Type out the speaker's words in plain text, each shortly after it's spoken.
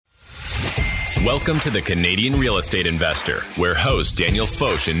Welcome to the Canadian Real Estate Investor, where hosts Daniel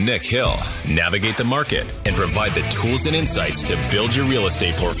Foch and Nick Hill navigate the market and provide the tools and insights to build your real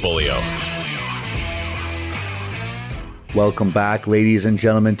estate portfolio. Welcome back, ladies and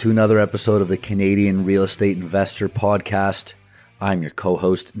gentlemen, to another episode of the Canadian Real Estate Investor Podcast. I'm your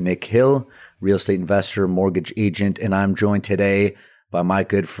co-host, Nick Hill, real estate investor, mortgage agent, and I'm joined today by my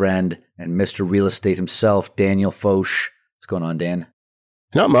good friend and Mr. Real Estate himself, Daniel Foch. What's going on, Dan?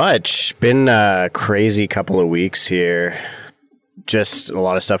 Not much. Been a crazy couple of weeks here. Just a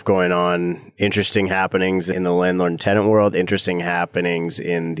lot of stuff going on. Interesting happenings in the landlord and tenant world. Interesting happenings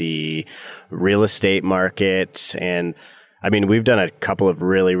in the real estate market. And I mean, we've done a couple of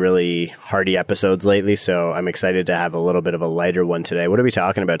really hearty episodes lately. So I'm excited to have a little bit of a lighter one today. What are we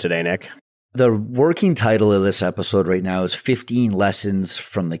talking about today, Nick? The working title of this episode right now is 15 Lessons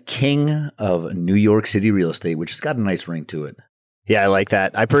from the King of New York City Real Estate, which has got a nice ring to it. Yeah, I like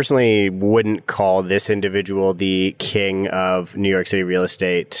that. I personally wouldn't call this individual the king of New York City real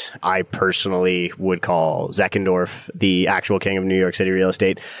estate. I personally would call Zeckendorf the actual king of New York City real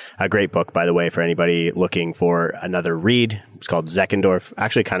estate. A great book, by the way, for anybody looking for another read. It's called Zeckendorf.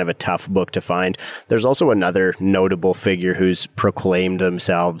 Actually kind of a tough book to find. There's also another notable figure who's proclaimed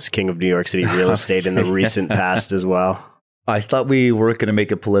themselves king of New York City real estate in the recent past as well. I thought we weren't going to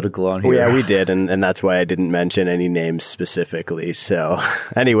make it political on here. Well, yeah, we did, and that's why I didn't mention any names specifically. So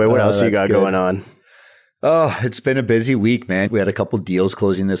anyway, what else you got going on? Oh, it's been a busy week, man. We had a couple deals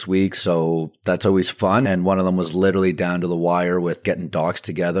closing this week, so that's always fun. And one of them was literally down to the wire with getting docs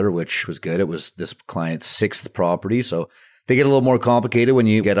together, which was good. It was this client's 6th property, so they get a little more complicated when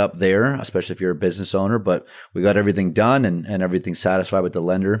you get up there, especially if you're a business owner, but we got everything done and everything's satisfied with the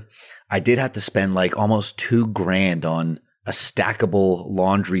lender. I did have to spend like almost $2,000 on a stackable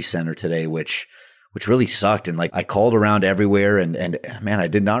laundry center today, which really sucked. And like I called around everywhere and man, I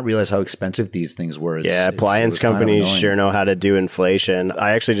did not realize how expensive these things were. Appliance companies sure know how to do inflation.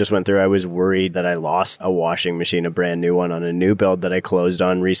 I actually just went through, I was worried that I lost a washing machine, a brand new one on a new build that I closed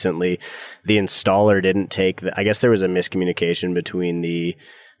on recently. The installer didn't take I guess there was a miscommunication between the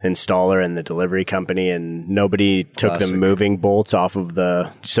installer and the delivery company, and nobody took the moving bolts off of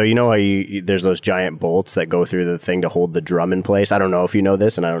so you know how there's those giant bolts that go through the thing to hold the drum in place. I don't know if you know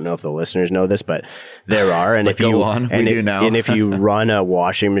this, and I don't know if the listeners know this, but there are. And if you run a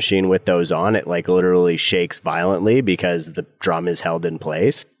washing machine with those on, it like literally shakes violently because the drum is held in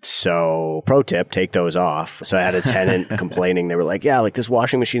place. So pro tip, take those off. So I had a tenant complaining. They were like, yeah, like this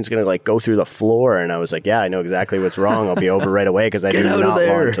washing machine's going to like go through the floor. And I was like, yeah, I know exactly what's wrong. I'll be over right away because I do not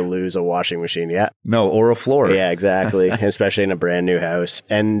want to lose a washing machine. Yeah. No, or a floor. Yeah, exactly. Especially in a brand new house.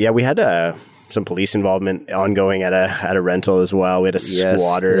 And yeah, we had some police involvement ongoing at a rental as well. We had a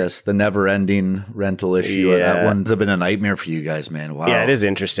squatter. Yes, the never-ending rental issue. Yeah. That one's been a nightmare for you guys, man. Wow. Yeah, it is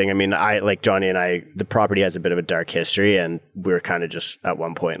interesting. I mean, like Johnny and I, the property has a bit of a dark history, and we were kind of just at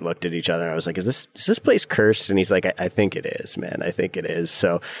one point looked at each other, and I was like, is this place cursed? And he's like, I think it is, man. I think it is.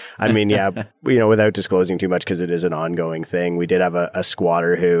 So, I mean, yeah, without disclosing too much because it is an ongoing thing, we did have a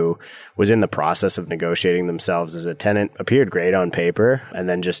squatter who was in the process of negotiating themselves as a tenant, appeared great on paper, and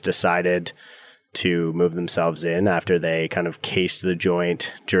then just decided to move themselves in after they kind of cased the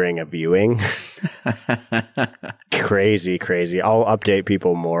joint during a viewing. Crazy. I'll update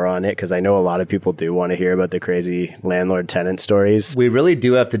people more on it because I know a lot of people do want to hear about the crazy landlord-tenant stories. We really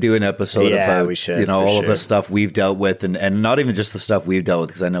do have to do an episode about we should, all of the stuff we've dealt with and not even just the stuff we've dealt with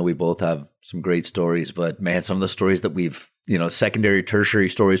because I know we both have some great stories, but man, some of the stories that we've secondary, tertiary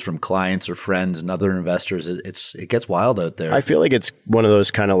stories from clients or friends and other investors, it gets wild out there. I feel like it's one of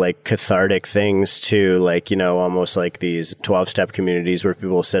those kind of like cathartic things too, like, almost like these 12-step communities where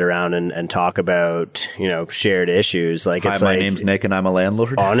people sit around and talk about, shared issues. Like, Hi, my name's Nick and I'm a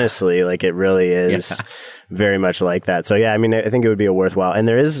landlord. Honestly, like it really is very much like that. So yeah, I mean, I think it would be a worthwhile. And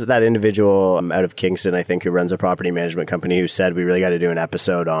there is that individual out of Kingston, I think, who runs a property management company who said we really got to do an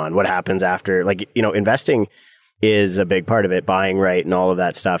episode on what happens after, like, investing is a big part of it, buying right and all of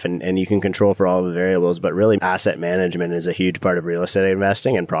that stuff. And you can control for all of the variables, but really asset management is a huge part of real estate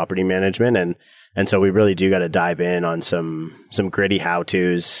investing and property management. And so we really do got to dive in on some gritty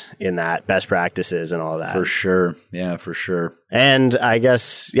how-tos in that, best practices and all that. For sure. Yeah, for sure. And I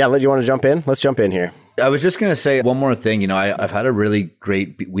guess, do you want to jump in? Let's jump in here. I was just going to say one more thing. I've had a really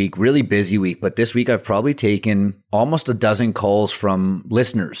great week, really busy week, but this week I've probably taken almost a dozen calls from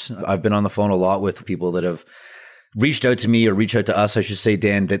listeners. I've been on the phone a lot with people that have reached out to me or reach out to us, I should say,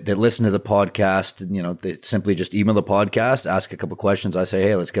 Dan, that listen to the podcast. They simply just email the podcast, ask a couple questions. I say,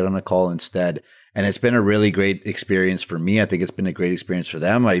 hey, let's get on a call instead. And it's been a really great experience for me. I think it's been a great experience for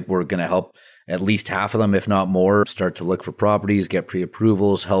them. We're going to help at least half of them, if not more, start to look for properties, get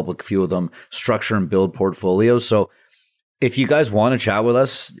pre-approvals, help a few of them structure and build portfolios. So if you guys want to chat with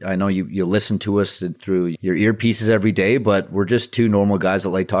us, I know you listen to us through your earpieces every day, but we're just two normal guys that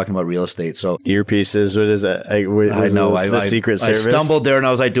like talking about real estate. So earpieces, what is that? I know. The Secret Service? I stumbled there and I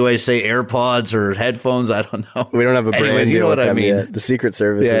was like, do I say AirPods or headphones? I don't know. We don't have a brand. Anyways, you know what I mean. Yet. The Secret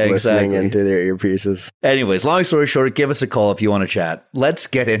Service is listening into their earpieces. Anyways, long story short, give us a call if you want to chat. Let's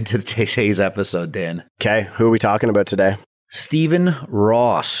get into today's episode, Dan. Okay, who are we talking about today? Stephen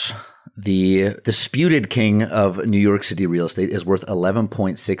Ross. The disputed king of New York City real estate is worth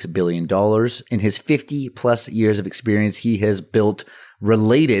 $11.6 billion. In his 50 plus years of experience, he has built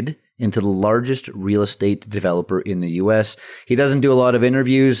Related into the largest real estate developer in the US. He doesn't do a lot of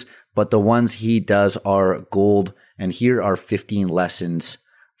interviews, but the ones he does are gold. And here are 15 lessons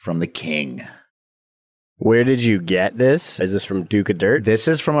from the king. Where did you get this? Is this from Duke of Dirt? This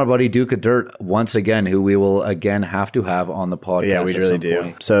is from our buddy Duke of Dirt, once again, who we will again have to have on the podcast. Yeah, we really do.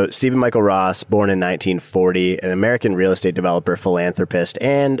 Point. So Stephen Michael Ross, born in 1940, an American real estate developer, philanthropist,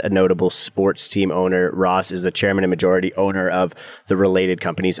 and a notable sports team owner. Ross is the chairman and majority owner of the Related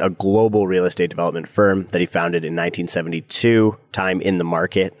Companies, a global real estate development firm that he founded in 1972. Time in the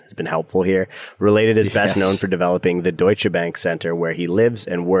market has been helpful here. Related is best known for developing the Deutsche Bank Center, where he lives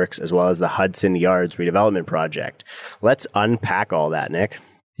and works, as well as the Hudson Yards redevelopment project. Let's unpack all that, Nick.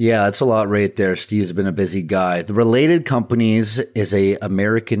 Yeah, that's a lot right there. Steve's been a busy guy. The Related Companies is an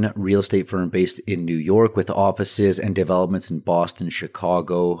American real estate firm based in New York with offices and developments in Boston,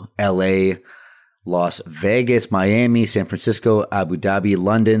 Chicago, LA, Las Vegas, Miami, San Francisco, Abu Dhabi,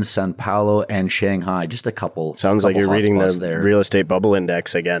 London, Sao Paulo, and Shanghai. Just a couple. Sounds like you're reading the there. Real estate bubble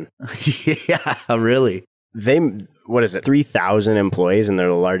index again. Yeah, really. What is it, 3,000 employees, and they're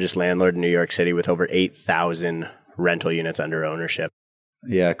the largest landlord in New York City with over 8,000 rental units under ownership.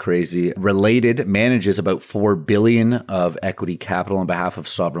 Yeah, crazy. Related manages about $4 billion of equity capital on behalf of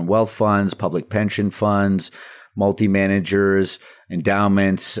sovereign wealth funds, public pension funds, multi-managers,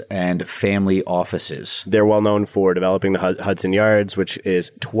 endowments, and family offices. They're well known for developing the Hudson Yards, which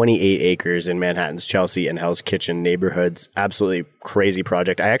is 28 acres in Manhattan's Chelsea and Hell's Kitchen neighborhoods. Absolutely crazy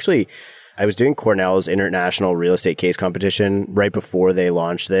project. I was doing Cornell's international real estate case competition right before they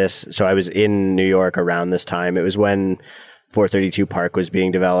launched this. So I was in New York around this time. It was when 432 Park was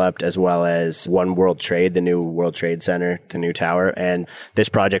being developed, as well as One World Trade, the new World Trade Center, the new tower. And this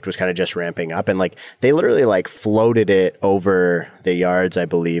project was kind of just ramping up. And they literally floated it over the yards, I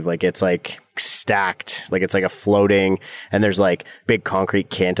believe. It's stacked, it's a floating, and there's big concrete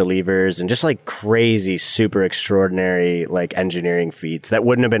cantilevers and just crazy, super extraordinary engineering feats that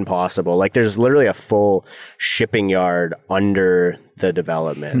wouldn't have been possible. There's literally a full shipping yard under the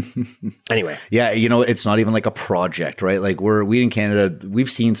development. Anyway. Yeah, it's not even a project, right? We in Canada,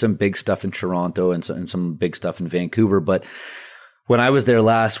 we've seen some big stuff in Toronto and some big stuff in Vancouver, but when I was there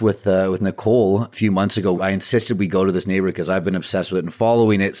last with Nicole a few months ago, I insisted we go to this neighborhood because I've been obsessed with it and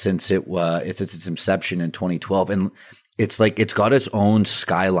following it since its inception in 2012, and it's got its own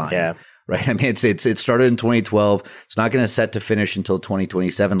skyline. Yeah. Right. I mean, it started in 2012. It's not going to set to finish until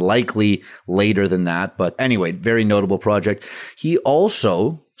 2027, likely later than that. But anyway, very notable project.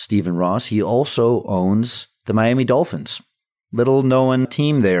 Stephen Ross, owns the Miami Dolphins. Little known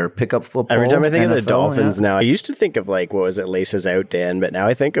team there, pickup football. Every time I think of the Dolphins now, I used to think of what was it, Laces Out, Dan, but now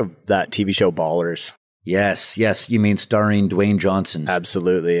I think of that TV show Ballers. Yes. You mean starring Dwayne Johnson?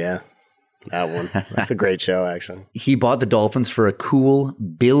 Absolutely, yeah. That one. That's a great show, actually. He bought the Dolphins for a cool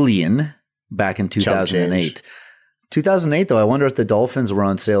 $1 billion back in 2008. 2008, though, I wonder if the Dolphins were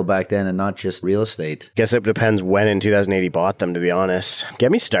on sale back then and not just real estate. Guess it depends when in 2008 he bought them, to be honest.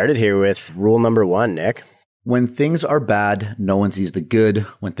 Get me started here with rule number 1, Nick. When things are bad, no one sees the good.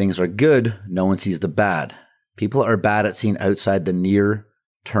 When things are good, no one sees the bad. People are bad at seeing outside the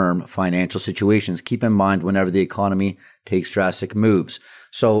near-term financial situations. Keep in mind whenever the economy takes drastic moves.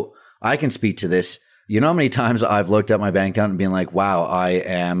 So I can speak to this. You know how many times I've looked at my bank account and been like, wow, I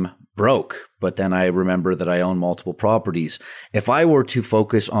am broke. But then I remember that I own multiple properties. If I were to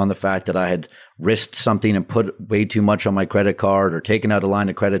focus on the fact that I had risked something and put way too much on my credit card or taken out a line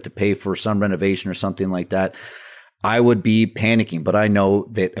of credit to pay for some renovation or something like that, I would be panicking. But I know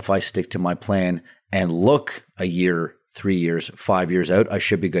that if I stick to my plan and look a year, 3 years, 5 years out, I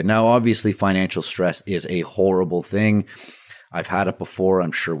should be good. Now, obviously, financial stress is a horrible thing. I've had it before.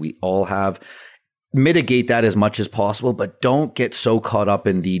 I'm sure we all have. Mitigate that as much as possible, but don't get so caught up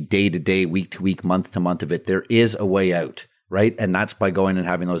in the day-to-day, week-to-week, month-to-month of it. There is a way out, right? And that's by going and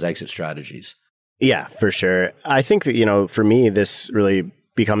having those exit strategies. Yeah, for sure. I think that, for me, this really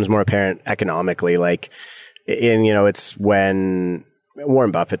becomes more apparent economically. It's when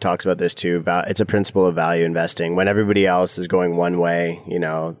Warren Buffett talks about this too. It's a principle of value investing. When everybody else is going one way,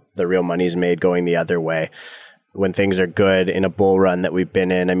 the real money's made going the other way. When things are good in a bull run that we've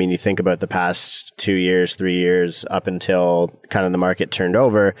been in, I mean, you think about the past 2 years, 3 years, up until kind of the market turned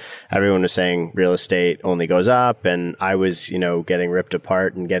over, everyone was saying real estate only goes up. And I was, getting ripped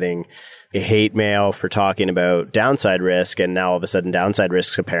apart and getting hate mail for talking about downside risk. And now all of a sudden downside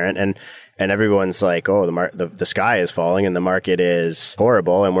risk's apparent. And everyone's like, oh, the sky is falling and the market is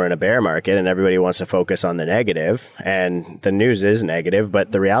horrible and we're in a bear market and everybody wants to focus on the negative. And the news is negative,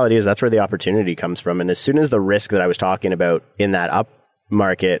 but the reality is that's where the opportunity comes from. And as soon as the risk that I was talking about in that up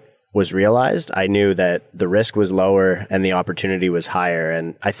market was realized, I knew that the risk was lower and the opportunity was higher.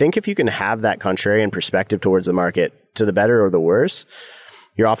 And I think if you can have that contrarian perspective towards the market, to the better or the worse,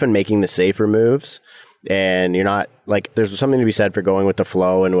 you're often making the safer moves. And you're not there's something to be said for going with the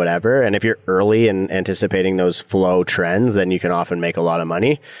flow and whatever. And if you're early in anticipating those flow trends, then you can often make a lot of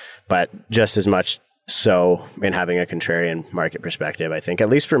money. But just as much so in having a contrarian market perspective, I think, at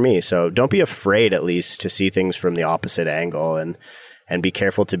least for me. So don't be afraid, at least, to see things from the opposite angle and be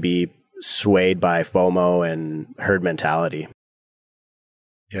careful to be swayed by FOMO and herd mentality.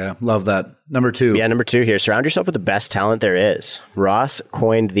 Yeah, love that. Number 2. Yeah, number 2 here. Surround yourself with the best talent there is. Ross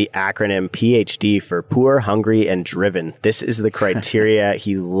coined the acronym PhD for poor, hungry, and driven. This is the criteria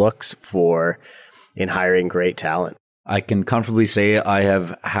he looks for in hiring great talent. I can comfortably say I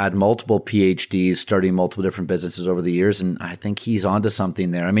have had multiple PhDs starting multiple different businesses over the years, and I think he's onto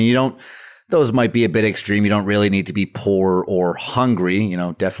something there. I mean, those might be a bit extreme. You don't really need to be poor or hungry.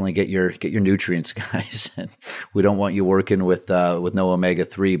 Definitely get your nutrients, guys. We don't want you working with no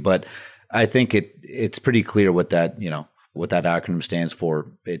omega-3, but I think it's pretty clear what that acronym stands for.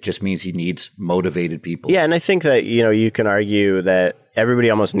 It just means he needs motivated people. Yeah, and I think that you can argue that everybody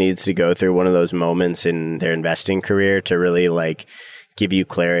almost needs to go through one of those moments in their investing career to really give you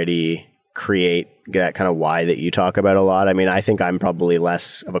clarity, create that kind of why that you talk about a lot. I mean, I think I'm probably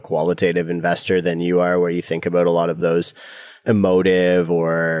less of a qualitative investor than you are, where you think about a lot of those emotive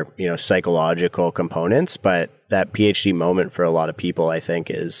or, psychological components. But that PhD moment for a lot of people, I think,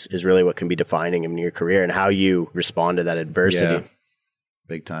 is really what can be defining in your career and how you respond to that adversity. Yeah,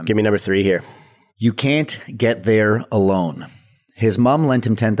 big time. Give me number 3 here. You can't get there alone. His mom lent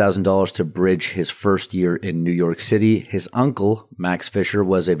him $10,000 to bridge his first year in New York City. His uncle, Max Fisher,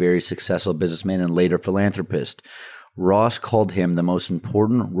 was a very successful businessman and later philanthropist. Ross called him the most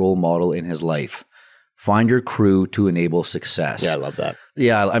important role model in his life. Find your crew to enable success. Yeah, I love that.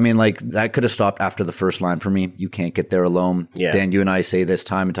 Yeah, I mean, that could have stopped after the first line for me. You can't get there alone. Yeah. Dan, you and I say this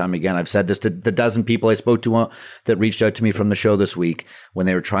time and time again. I've said this to the dozen people I spoke to that reached out to me from the show this week when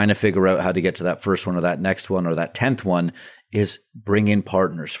they were trying to figure out how to get to that first one or that next one or that 10th one, is bring in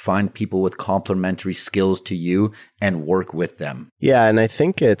partners, find people with complementary skills to you and work with them. Yeah, and I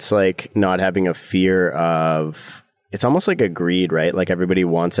think it's not having a fear of, it's almost like a greed, right? Everybody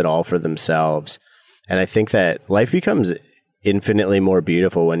wants it all for themselves. And I think that life becomes infinitely more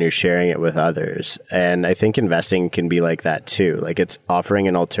beautiful when you're sharing it with others. And I think investing can be like that too. It's offering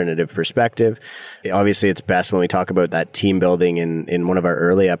an alternative perspective. Obviously, it's best when we talk about that team building in one of our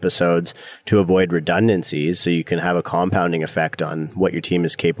early episodes to avoid redundancies so you can have a compounding effect on what your team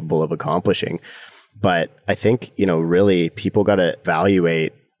is capable of accomplishing. But I think, really people got to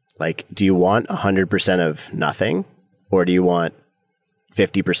evaluate, do you want 100% of nothing or do you want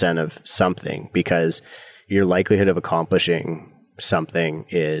 50% of something? Because your likelihood of accomplishing something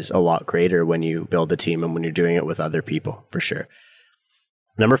is a lot greater when you build a team and when you're doing it with other people, for sure.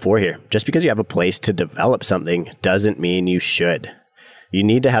 Number 4 here, just because you have a place to develop something doesn't mean you should. You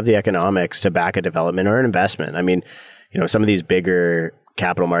need to have the economics to back a development or an investment. I mean, some of these bigger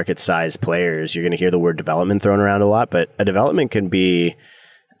capital market size players, you're going to hear the word development thrown around a lot, but a development can be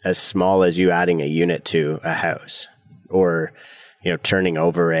as small as you adding a unit to a house or, turning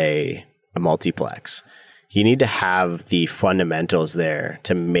over a multiplex. You need to have the fundamentals there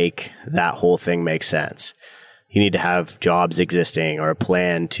to make that whole thing make sense. You need to have jobs existing or a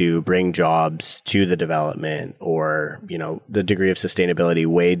plan to bring jobs to the development or, the degree of sustainability,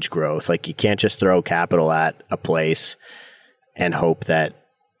 wage growth. You can't just throw capital at a place and hope that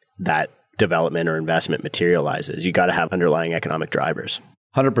development or investment materializes. You got to have underlying economic drivers.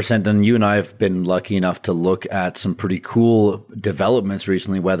 100%. And you and I have been lucky enough to look at some pretty cool developments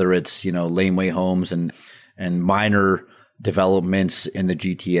recently, whether it's, laneway homes and minor developments in the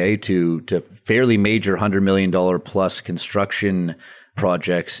GTA to fairly major $100 million plus construction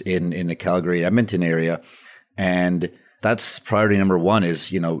projects in the Calgary, Edmonton area. And that's priority number 1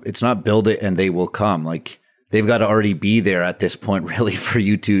 is, it's not build it and they will come. they've got to already be there at this point really for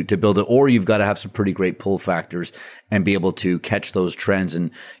you to build it, or you've got to have some pretty great pull factors and be able to catch those trends.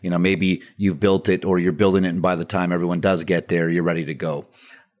 And, maybe you've built it or you're building it, and by the time everyone does get there, you're ready to go.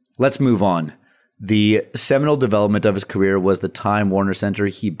 Let's move on. The seminal development of his career was the Time Warner Center.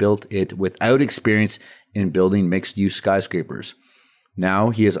 He built it without experience in building mixed-use skyscrapers.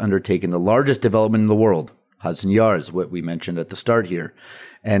 Now he has undertaken the largest development in the world, Hudson Yards, what we mentioned at the start here.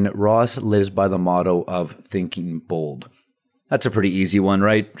 And Ross lives by the motto of thinking bold. That's a pretty easy one,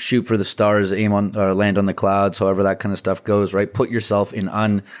 right? Shoot for the stars, aim on or land on the clouds, however that kind of stuff goes, right? Put yourself in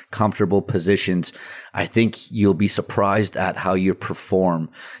uncomfortable positions. I think you'll be surprised at how you perform.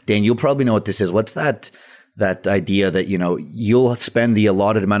 Dan, you'll probably know what this is. What's that idea that, you'll spend the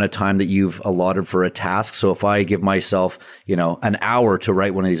allotted amount of time that you've allotted for a task. So if I give myself, an hour to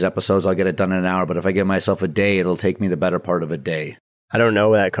write one of these episodes, I'll get it done in an hour. But if I give myself a day, it'll take me the better part of a day. I don't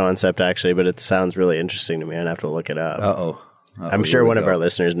know that concept actually, but it sounds really interesting to me. I'd have to look it up. Uh-oh. I'm sure one of our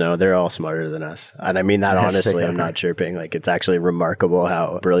listeners know. They're all smarter than us. And I mean that honestly, I'm not chirping. Like, it's actually remarkable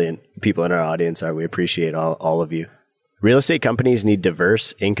how brilliant people in our audience are. We appreciate all of you. Real estate companies need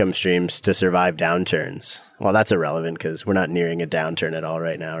diverse income streams to survive downturns. Well, that's irrelevant because we're not nearing a downturn at all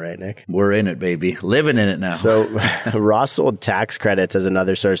right now, right, Nick? We're in it, baby. Living in it now. So Ross sold tax credits as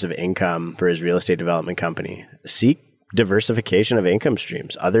another source of income for his real estate development company. Seek diversification of income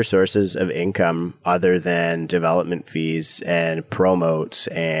streams, other sources of income other than development fees and promotes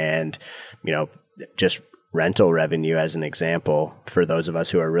and, just rental revenue as an example for those of us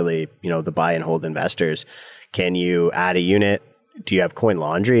who are really, the buy and hold investors. Can you add a unit? Do you have coin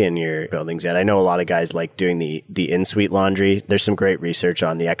laundry in your buildings yet? I know a lot of guys like doing the in-suite laundry. There's some great research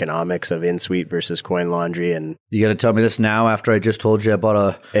on the economics of in-suite versus coin laundry. And you got to tell me this now after I just told you I bought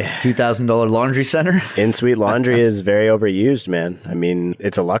a $2,000 laundry center? In-suite laundry is very overused, man. I mean,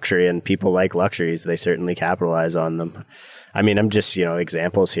 it's a luxury and people like luxuries. They certainly capitalize on them. I mean, I'm just,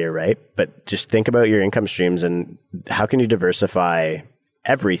 examples here, right? But just think about your income streams and how can you diversify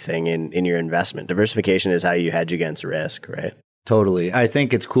everything in your investment. Diversification is how you hedge against risk, right? Totally. I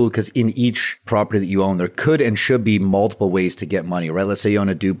think it's cool because in each property that you own, there could and should be multiple ways to get money, right? Let's say you own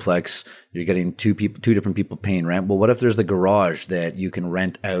a duplex, you're getting two different people paying rent. Well, what if there's the garage that you can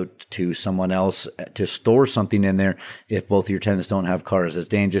rent out to someone else to store something in there if both your tenants don't have cars? As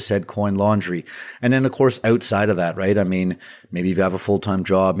Dan just said, coin laundry. And then, of course, outside of that, right? I mean, maybe you have a full-time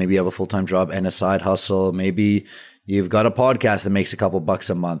job, and a side hustle. Maybe you've got a podcast that makes a couple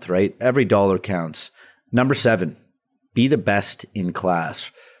bucks a month, right? Every dollar counts. Number 7. Be the best in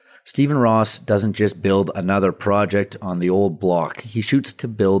class. Stephen Ross doesn't just build another project on the old block. He shoots to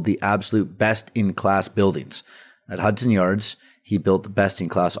build the absolute best in class buildings. At Hudson Yards, he built the best in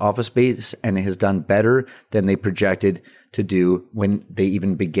class office space and has done better than they projected to do when they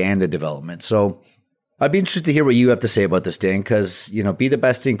even began the development. So I'd be interested to hear what you have to say about this, Dan, because, be the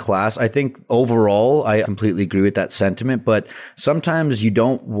best in class. I think overall, I completely agree with that sentiment, but sometimes you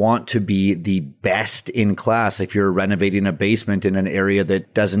don't want to be the best in class if you're renovating a basement in an area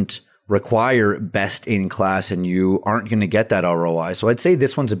that doesn't require best in class and you aren't going to get that ROI. So I'd say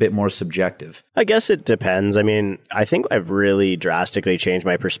this one's a bit more subjective. I guess it depends. I mean, I think I've really drastically changed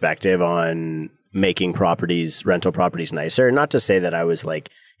my perspective on making rental properties nicer. Not to say that I was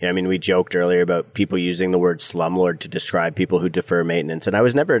like, we joked earlier about people using the word slumlord to describe people who defer maintenance. And I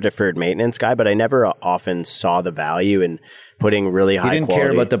was never a deferred maintenance guy, but I never often saw the value in putting really high quality. You didn't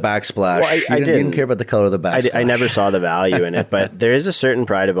care about the backsplash. Well, I didn't care about the color of the backsplash. I never saw the value in it, but there is a certain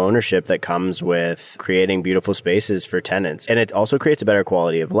pride of ownership that comes with creating beautiful spaces for tenants. And it also creates a better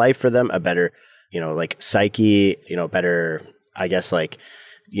quality of life for them, a better, psyche, better, I guess,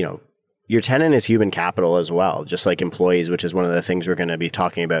 your tenant is human capital as well, just like employees, which is one of the things we're going to be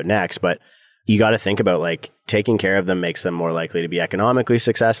talking about next. But you got to think about taking care of them makes them more likely to be economically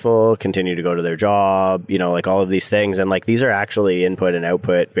successful, continue to go to their job, all of these things. And these are actually input and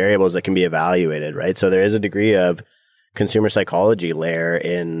output variables that can be evaluated, right? So there is a degree of consumer psychology layer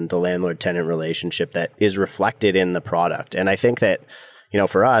in the landlord-tenant relationship that is reflected in the product. And I think that,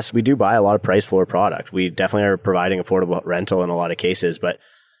 for us, we do buy a lot of price floor product. We definitely are providing affordable rental in a lot of cases, but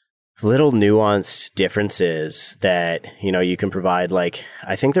little nuanced differences that, you can provide.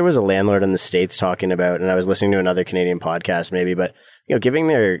 I think there was a landlord in the States talking about, and I was listening to another Canadian podcast maybe, but, giving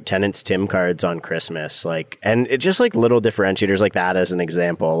their tenants TIM cards on Christmas, and it's just little differentiators like that as an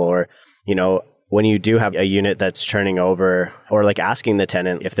example, or, when you do have a unit that's turning over, or asking the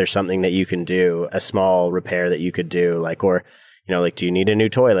tenant if there's something that you can do, a small repair that you could do, or, like, do you need a new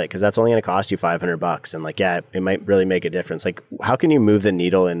toilet? Because that's only going to cost you $500. And like, yeah, it might really make a difference. Like, how can you move the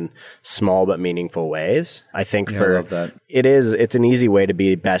needle in small but meaningful ways? I think I love that. It's an easy way to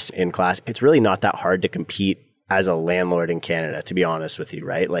be best in class. It's really not that hard to compete as a landlord in Canada, to be honest with you,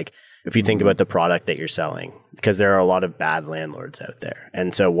 right? Like, if you think about the product that you're selling, because there are a lot of bad landlords out there.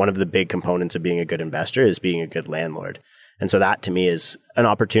 And so one of the big components of being a good investor is being a good landlord. And so that to me is an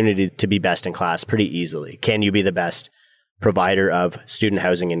opportunity to be best in class pretty easily. Can you be the best provider of student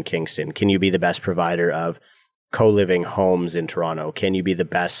housing in Kingston? Can you be the best provider of co-living homes in Toronto? Can you be the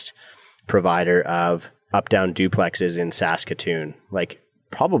best provider of up-down duplexes in Saskatoon? Like,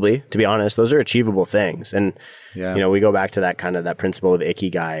 probably, to be honest, those are achievable things. And, we go back to that kind of that principle of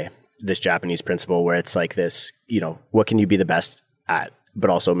Ikigai, this Japanese principle where it's like this, what can you be the best at,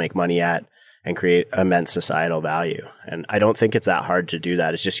 but also make money at and create immense societal value? And I don't think it's that hard to do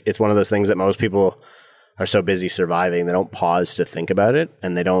that. It's one of those things that most people are so busy surviving, they don't pause to think about it,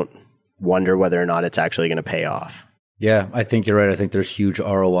 and they don't wonder whether or not it's actually going to pay off. Yeah, I think you're right. I think there's huge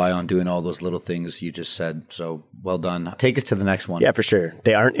ROI on doing all those little things you just said. So well done. Take us to the next one. Yeah, for sure.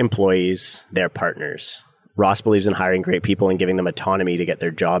 They aren't employees, they're partners. Ross believes in hiring great people and giving them autonomy to get their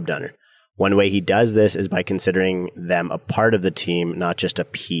job done. One way he does this is by considering them a part of the team, not just a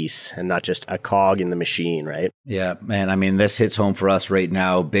piece and not just a cog in the machine, right? Yeah, man. I mean, this hits home for us right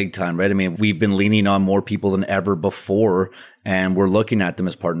now, big time, right? I mean, we've been leaning on more people than ever before, and we're looking at them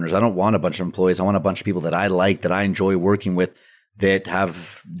as partners. I don't want a bunch of employees. I want a bunch of people that I like, that I enjoy working with, that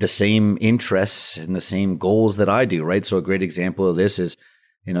have the same interests and the same goals that I do, right? So a great example of this is,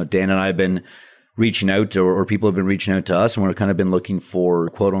 Dan and I have been reaching out or people have been reaching out to us, and we're kind of been looking for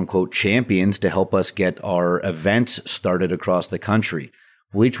quote unquote champions to help us get our events started across the country.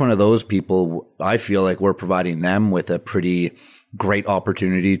 Well, each one of those people, I feel like we're providing them with a pretty great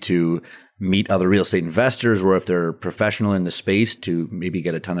opportunity to meet other real estate investors, or if they're professional in the space, to maybe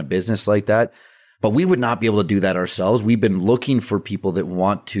get a ton of business like that. But we would not be able to do that ourselves. We've been looking for people that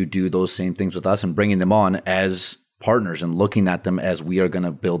want to do those same things with us and bringing them on as partners and looking at them as we are going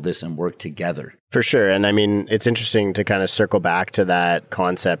to build this and work together. For sure. And I mean, it's interesting to kind of circle back to that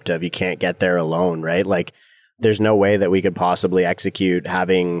concept of you can't get there alone, right? Like, there's no way that we could possibly execute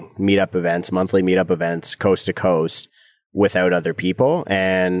having monthly meetup events coast to coast without other people.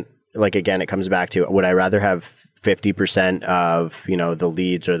 And like, again, it comes back to, would I rather have 50% of, the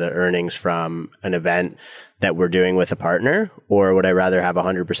leads or the earnings from an event that we're doing with a partner, or would I rather have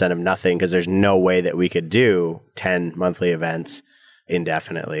 100% of nothing? Because there's no way that we could do 10 monthly events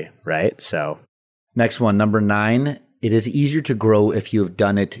indefinitely, right? So next one, number 9, it is easier to grow if you have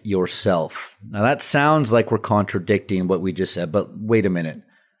done it yourself. Now that sounds like we're contradicting what we just said, but wait a minute.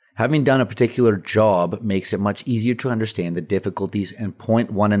 Having done a particular job makes it much easier to understand the difficulties and point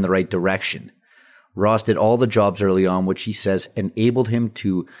one in the right direction. Ross did all the jobs early on, which he says enabled him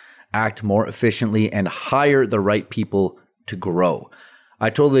to act more efficiently and hire the right people to grow. I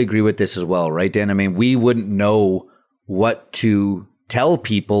totally agree with this as well, right, Dan? I mean, we wouldn't know what to tell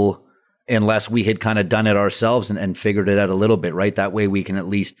people unless we had kind of done it ourselves and figured it out a little bit, right? That way we can at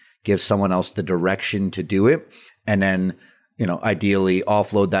least give someone else the direction to do it, and then, ideally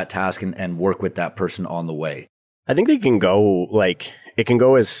offload that task and work with that person on the way. I think it can go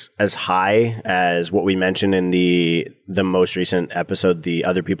as high as what we mentioned in the most recent episode, the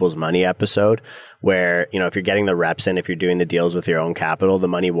Other People's Money episode, where, if you're getting the reps in, if you're doing the deals with your own capital, the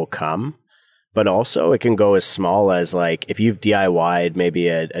money will come. But also it can go as small as, like, if you've DIY'd maybe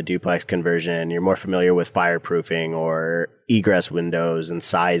a duplex conversion, you're more familiar with fireproofing or egress windows and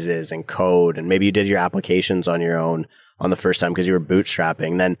sizes and code, and maybe you did your applications on your own on the first time because you were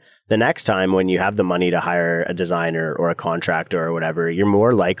bootstrapping. Then the next time when you have the money to hire a designer or a contractor or whatever, you're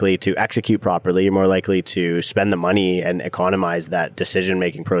more likely to execute properly. You're more likely to spend the money and economize that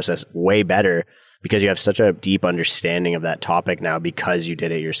decision-making process way better because you have such a deep understanding of that topic now because you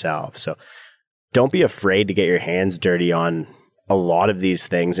did it yourself. So don't be afraid to get your hands dirty on a lot of these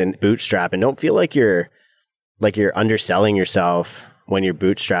things and bootstrap, and don't feel like you're underselling yourself when you're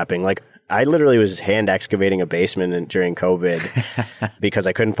bootstrapping. Like, I literally was hand excavating a basement during COVID because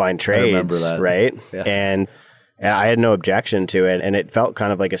I couldn't find trades. I remember that. Right? Yeah. And I had no objection to it, and it felt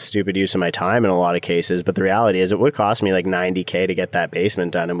kind of like a stupid use of my time in a lot of cases. But the reality is, it would cost me like $90K to get that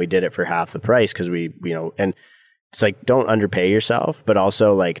basement done, and we did it for half the price because and it's like, don't underpay yourself, but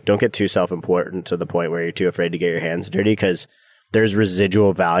also, like, don't get too self-important to the point where you're too afraid to get your hands dirty, because there's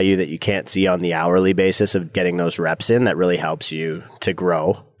residual value that you can't see on the hourly basis of getting those reps in that really helps you to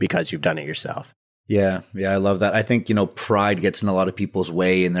grow because you've done it yourself. Yeah, I love that. I think, pride gets in a lot of people's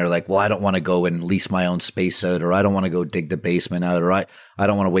way and they're like, well, I don't want to go and lease my own space out, or I don't want to go dig the basement out, or I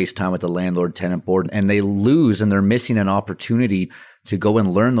don't want to waste time with the landlord tenant board. And they lose and they're missing an opportunity to go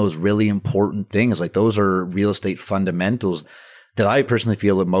and learn those really important things. Like those are real estate fundamentals that I personally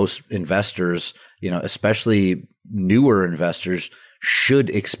feel that most investors, especially newer investors, should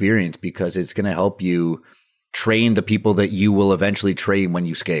experience, because it's going to help you train the people that you will eventually train when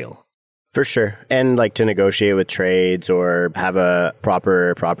you scale. For sure. And like to negotiate with trades or have a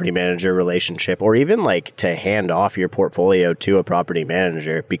proper property manager relationship, or even like to hand off your portfolio to a property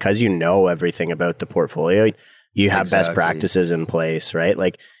manager, because you know everything about the portfolio. You have best practices in place, right?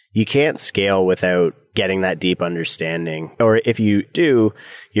 Like you can't scale without getting that deep understanding. Or if you do,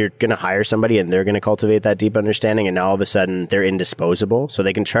 you're going to hire somebody and they're going to cultivate that deep understanding. And now all of a sudden they're indisposable. So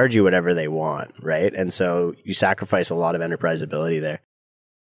they can charge you whatever they want, right? And so you sacrifice a lot of enterprise ability there.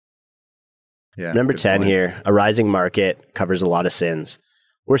 Yeah, Number 10 here, a rising market covers a lot of sins.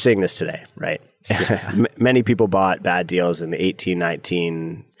 We're seeing this today, right? Yeah. Many people bought bad deals in the 18,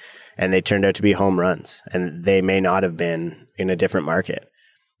 19, and they turned out to be home runs. And they may not have been in a different market.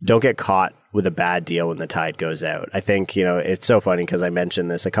 Don't get caught with a bad deal when the tide goes out. I think, it's so funny because I mentioned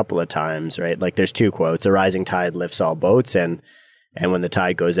this a couple of times, right? Like there's two quotes: a rising tide lifts all boats, and when the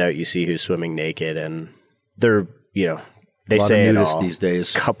tide goes out, you see who's swimming naked. And they're, they say it all. These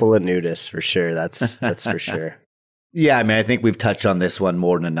days. Couple of nudists for sure. That's for sure. Yeah, I think we've touched on this one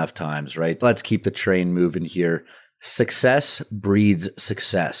more than enough times, right? Let's keep the train moving here. Success breeds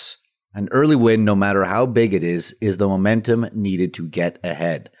success. An early win, no matter how big it is the momentum needed to get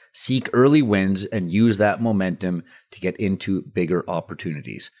ahead. Seek early wins and use that momentum to get into bigger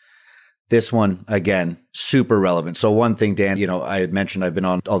opportunities. This one, again, super relevant. So one thing, Dan, I had mentioned I've been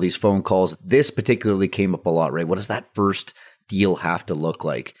on all these phone calls. This particularly came up a lot, right? What does that first deal have to look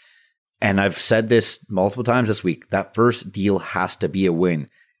like? And I've said this multiple times this week. That first deal has to be a win.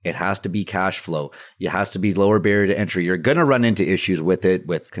 It has to be cash flow. It has to be lower barrier to entry. You're going to run into issues with it,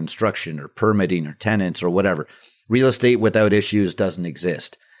 with construction or permitting or tenants or whatever. Real estate without issues doesn't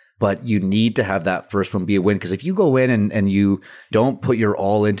exist. But you need to have that first one be a win, because if you go in and you don't put your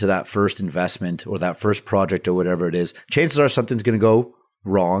all into that first investment or that first project or whatever it is, chances are something's going to go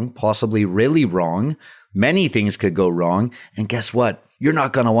wrong, possibly really wrong. Many things could go wrong. And guess what? You're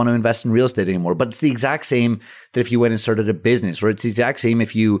not going to want to invest in real estate anymore. But it's the exact same that if you went and started a business, or it's the exact same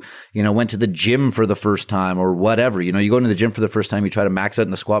if you, went to the gym for the first time or whatever. You go into the gym for the first time, you try to max out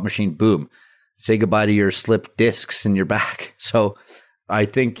in the squat machine, boom, say goodbye to your slipped discs in your back. So I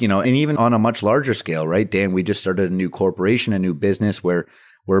think, and even on a much larger scale, right, Dan, we just started a new corporation, a new business where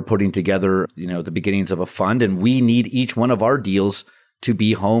we're putting together, the beginnings of a fund, and we need each one of our deals to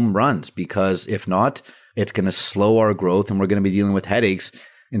be home runs, because if not, it's going to slow our growth and we're going to be dealing with headaches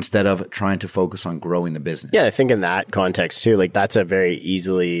instead of trying to focus on growing the business. Yeah, I think in that context too, like that's a very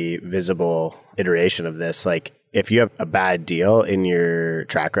easily visible iteration of this. Like if you have a bad deal in your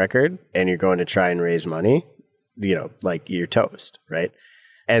track record and you're going to try and raise money, like you're toast, right?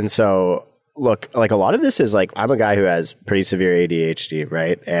 And so look, like a lot of this is like, I'm a guy who has pretty severe ADHD,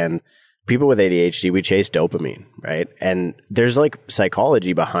 right? And people with ADHD, we chase dopamine, right? And there's like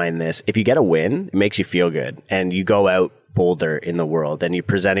psychology behind this. If you get a win, it makes you feel good and you go out bolder in the world and you're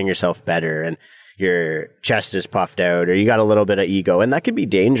presenting yourself better and your chest is puffed out or you got a little bit of ego. And that can be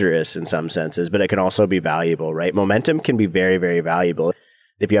dangerous in some senses, but it can also be valuable, right? Momentum can be very, very valuable.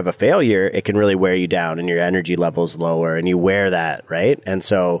 If you have a failure, it can really wear you down and your energy level's lower and you wear that, right? And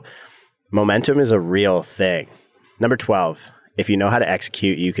so momentum is a real thing. Number 12. If you know how to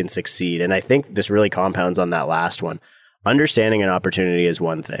execute, you can succeed. And I think this really compounds on that last one. Understanding an opportunity is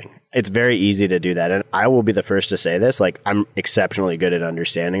one thing. It's very easy to do that. And I will be the first to say this, like I'm exceptionally good at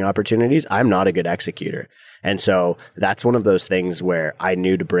understanding opportunities. I'm not a good executor. And so that's one of those things where I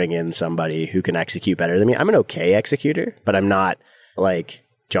knew to bring in somebody who can execute better than me. I'm an okay executor, but I'm not like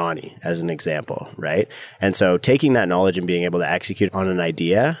Johnny as an example, right? And so taking that knowledge and being able to execute on an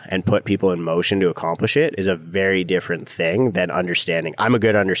idea and put people in motion to accomplish it is a very different thing than understanding. I'm a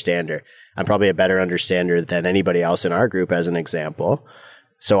good understander. I'm probably a better understander than anybody else in our group as an example.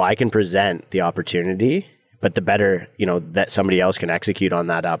 So I can present the opportunity, but the better, that somebody else can execute on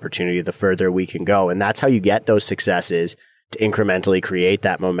that opportunity, the further we can go. And that's how you get those successes, to incrementally create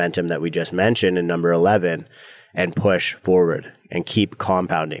that momentum that we just mentioned in number 11 and push forward and keep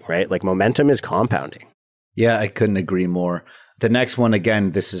compounding, right? Like momentum is compounding. Yeah, I couldn't agree more. The next one,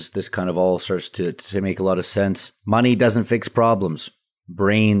 again, this kind of all starts to make a lot of sense. Money doesn't fix problems.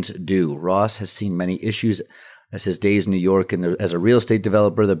 Brains do. Ross has seen many issues as his days in New York, and as a real estate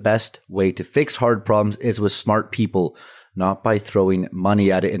developer, the best way to fix hard problems is with smart people, not by throwing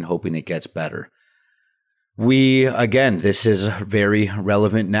money at it and hoping it gets better. This is very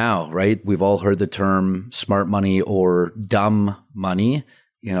relevant now, right? We've all heard the term smart money or dumb money.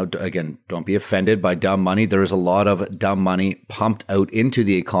 Again, don't be offended by dumb money. There is a lot of dumb money pumped out into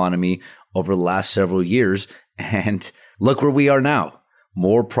the economy over the last several years. And look where we are now.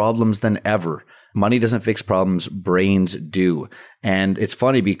 More problems than ever. Money doesn't fix problems, brains do. And it's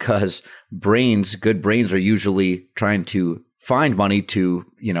funny because good brains are usually trying to find money to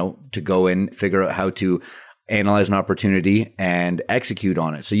go in, figure out how to analyze an opportunity and execute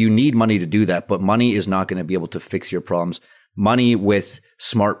on it. So you need money to do that, but money is not going to be able to fix your problems. Money with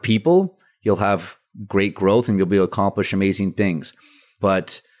smart people, you'll have great growth and you'll be able to accomplish amazing things.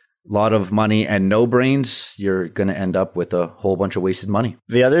 But a lot of money and no brains, you're going to end up with a whole bunch of wasted money.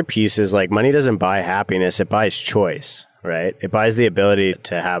 The other piece is money doesn't buy happiness, it buys choice, right? It buys the ability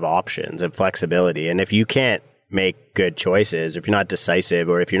to have options and flexibility. And if you can't make good choices, if you're not decisive,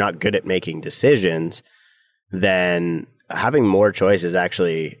 or if you're not good at making decisions, then having more choice is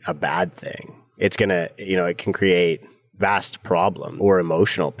actually a bad thing. It's going to, it can create vast problem or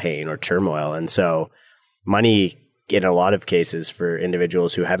emotional pain or turmoil. And so money, in a lot of cases for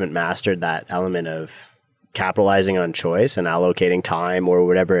individuals who haven't mastered that element of capitalizing on choice and allocating time or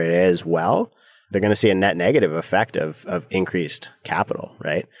whatever it is, they're going to see a net negative effect of increased capital,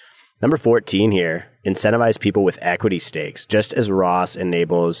 right? Number 14 here, incentivize people with equity stakes. Just as Ross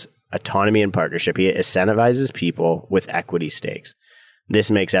enables autonomy and partnership, he incentivizes people with equity stakes. This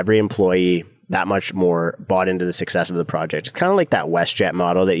makes every employee that much more bought into the success of the project. It's kind of like that WestJet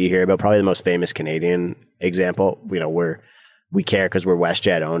model that you hear about, probably the most famous Canadian example, where we care because we're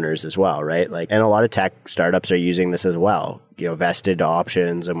WestJet owners as well, right? And a lot of tech startups are using this as well, vested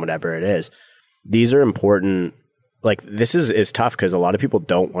options and whatever it is. These are important. This is tough because a lot of people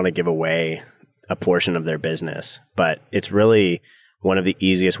don't want to give away a portion of their business, but it's really one of the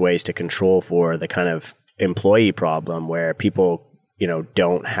easiest ways to control for the kind of employee problem where people,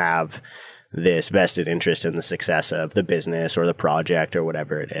 don't have this vested interest in the success of the business or the project or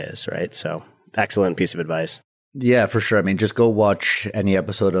whatever it is, right? So excellent piece of advice. Yeah, for sure. I mean, just go watch any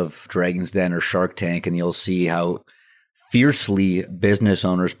episode of Dragon's Den or Shark Tank and you'll see how fiercely business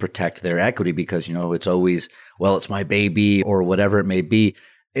owners protect their equity because, it's always, it's my baby or whatever it may be.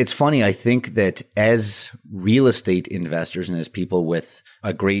 It's funny. I think that as real estate investors and as people with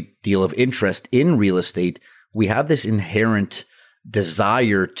a great deal of interest in real estate, we have this inherent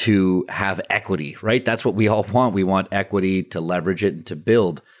desire to have equity, right? That's what we all want. We want equity to leverage it and to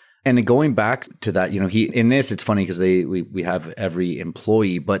build. And going back to that, in this, it's funny because we have every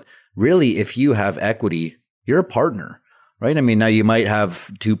employee, but really if you have equity, you're a partner, right? I mean, now you might have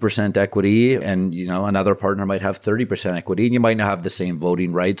 2% equity and, another partner might have 30% equity and you might not have the same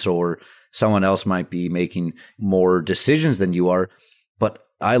voting rights or someone else might be making more decisions than you are. But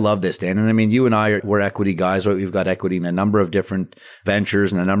I love this, Dan. And I mean, you and we're equity guys, right? We've got equity in a number of different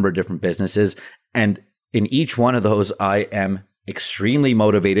ventures and a number of different businesses. And in each one of those, I am extremely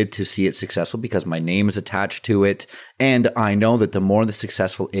motivated to see it successful because my name is attached to it. And I know that the more the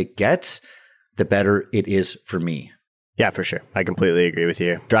successful it gets, the better it is for me. Yeah, for sure. I completely agree with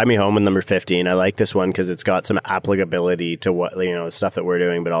you. Drive me home with number 15. I like this one because it's got some applicability to what, stuff that we're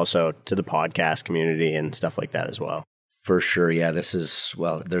doing, but also to the podcast community and stuff like that as well. For sure. Yeah,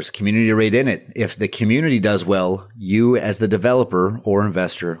 there's community right in it. If the community does well, you as the developer or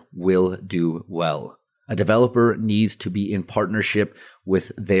investor will do well. A developer needs to be in partnership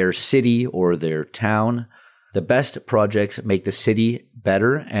with their city or their town. The best projects make the city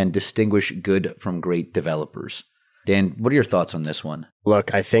better and distinguish good from great developers. Dan, what are your thoughts on this one?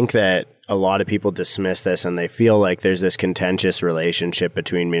 Look, I think that a lot of people dismiss this and they feel like there's this contentious relationship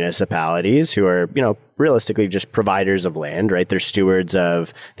between municipalities who are, realistically just providers of land, right? They're stewards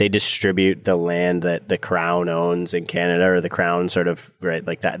they distribute the land that the crown owns in Canada or the crown sort of, right,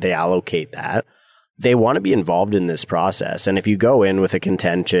 like that, they allocate that. They want to be involved in this process. And if you go in with a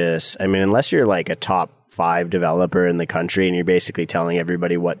contentious, unless you're like a top 5 developer in the country and you're basically telling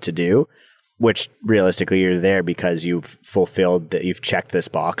everybody what to do, which realistically you're there because you've you've checked this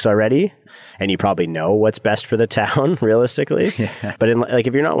box already and you probably know what's best for the town realistically. Yeah. But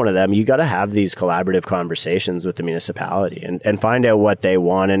if you're not one of them, you got to have these collaborative conversations with the municipality and find out what they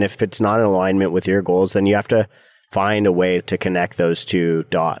want. And if it's not in alignment with your goals, then you have to find a way to connect those two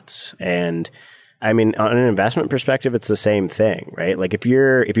dots. And on an investment perspective, it's the same thing, right? Like if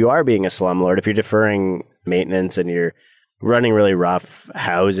you are being a slumlord, if you're deferring maintenance and you're running really rough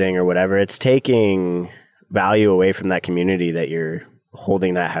housing or whatever, it's taking value away from that community that you're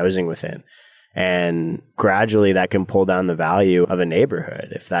holding that housing within. And gradually that can pull down the value of a neighborhood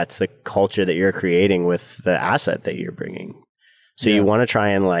if that's the culture that you're creating with the asset that you're bringing. So you want to try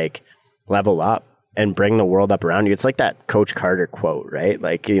and level up and bring the world up around you. It's like that Coach Carter quote, right?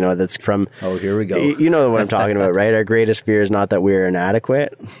 Like, that's from... Oh, here we go. You know what I'm talking about, right? Our greatest fear is not that we are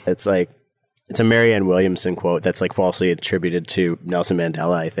inadequate. It's like, it's a Marianne Williamson quote that's like falsely attributed to Nelson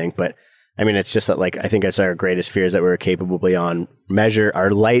Mandela, I think. But I mean, it's just that like, I think it's our greatest fears that we're capable beyond measure.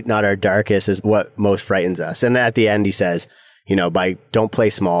 Our light, not our darkest, is what most frightens us. And at the end, he says, by don't play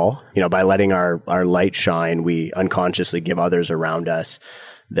small, by letting our light shine, we unconsciously give others around us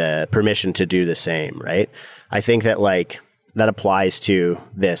the permission to do the same, right? I think that like that applies to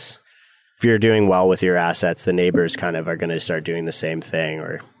this. If you're doing well with your assets, the neighbors kind of are going to start doing the same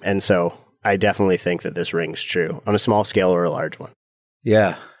thing. And so I definitely think that this rings true on a small scale or a large one.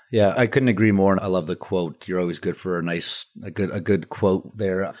 Yeah. Yeah, I couldn't agree more. I love the quote. You're always good for a good quote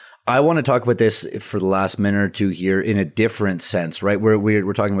there. I want to talk about this for the last minute or two here in a different sense, right?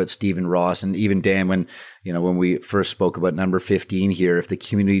 We're talking about Stephen Ross and even Dan when we first spoke about number 15 here. If the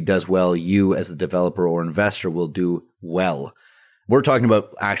community does well, you as the developer or investor will do well. We're talking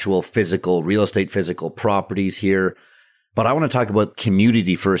about actual physical real estate, physical properties here. But I want to talk about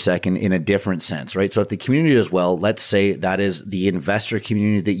community for a second in a different sense, right? So if the community does well, let's say that is the investor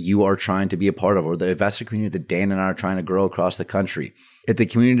community that you are trying to be a part of, or the investor community that Dan and I are trying to grow across the country. If the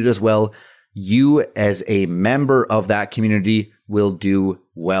community does well, you as a member of that community will do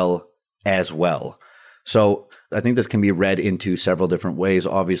well as well. So I think this can be read into several different ways.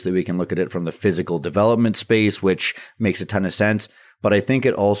 Obviously, we can look at it from the physical development space, which makes a ton of sense. But I think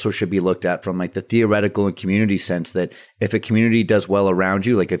it also should be looked at from like the theoretical and community sense that if a community does well around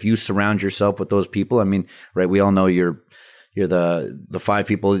you, like if you surround yourself with those people, I mean, right, we all know you're the 5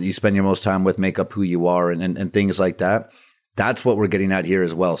 people that you spend your most time with make up who you are and things like that. That's what we're getting at here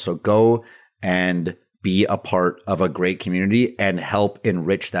as well. So go and be a part of a great community and help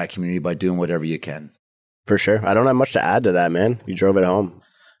enrich that community by doing whatever you can. For sure. I don't have much to add to that, man. You drove it home.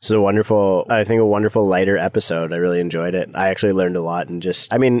 This is a wonderful lighter episode. I really enjoyed it. I actually learned a lot and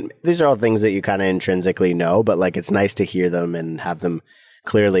these are all things that you kind of intrinsically know, but like it's nice to hear them and have them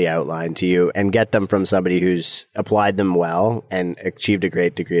clearly outlined to you and get them from somebody who's applied them well and achieved a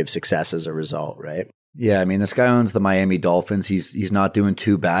great degree of success as a result, right? Yeah, I mean, this guy owns the Miami Dolphins. He's not doing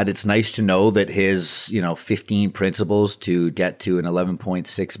too bad. It's nice to know that his, 15 principles to get to an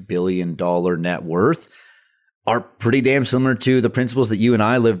 $11.6 billion net worth are pretty damn similar to the principles that you and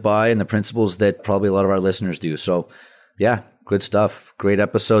I live by and the principles that probably a lot of our listeners do. So yeah, good stuff. Great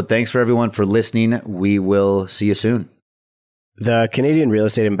episode. Thanks for everyone for listening. We will see you soon. The Canadian Real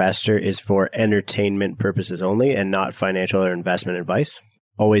Estate Investor is for entertainment purposes only and not financial or investment advice.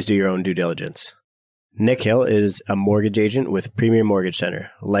 Always do your own due diligence. Nick Hill is a mortgage agent with Premier Mortgage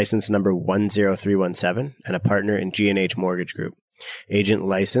Center, license number 10317, and a partner in G&H Mortgage Group. Agent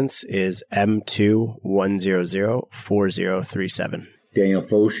license is M21004037. Daniel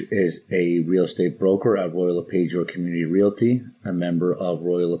Foch is a real estate broker at Royal LePage or Community Realty, a member of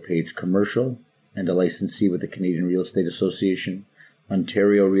Royal LePage Commercial, and a licensee with the Canadian Real Estate Association,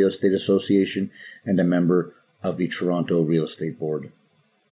 Ontario Real Estate Association, and a member of the Toronto Real Estate Board.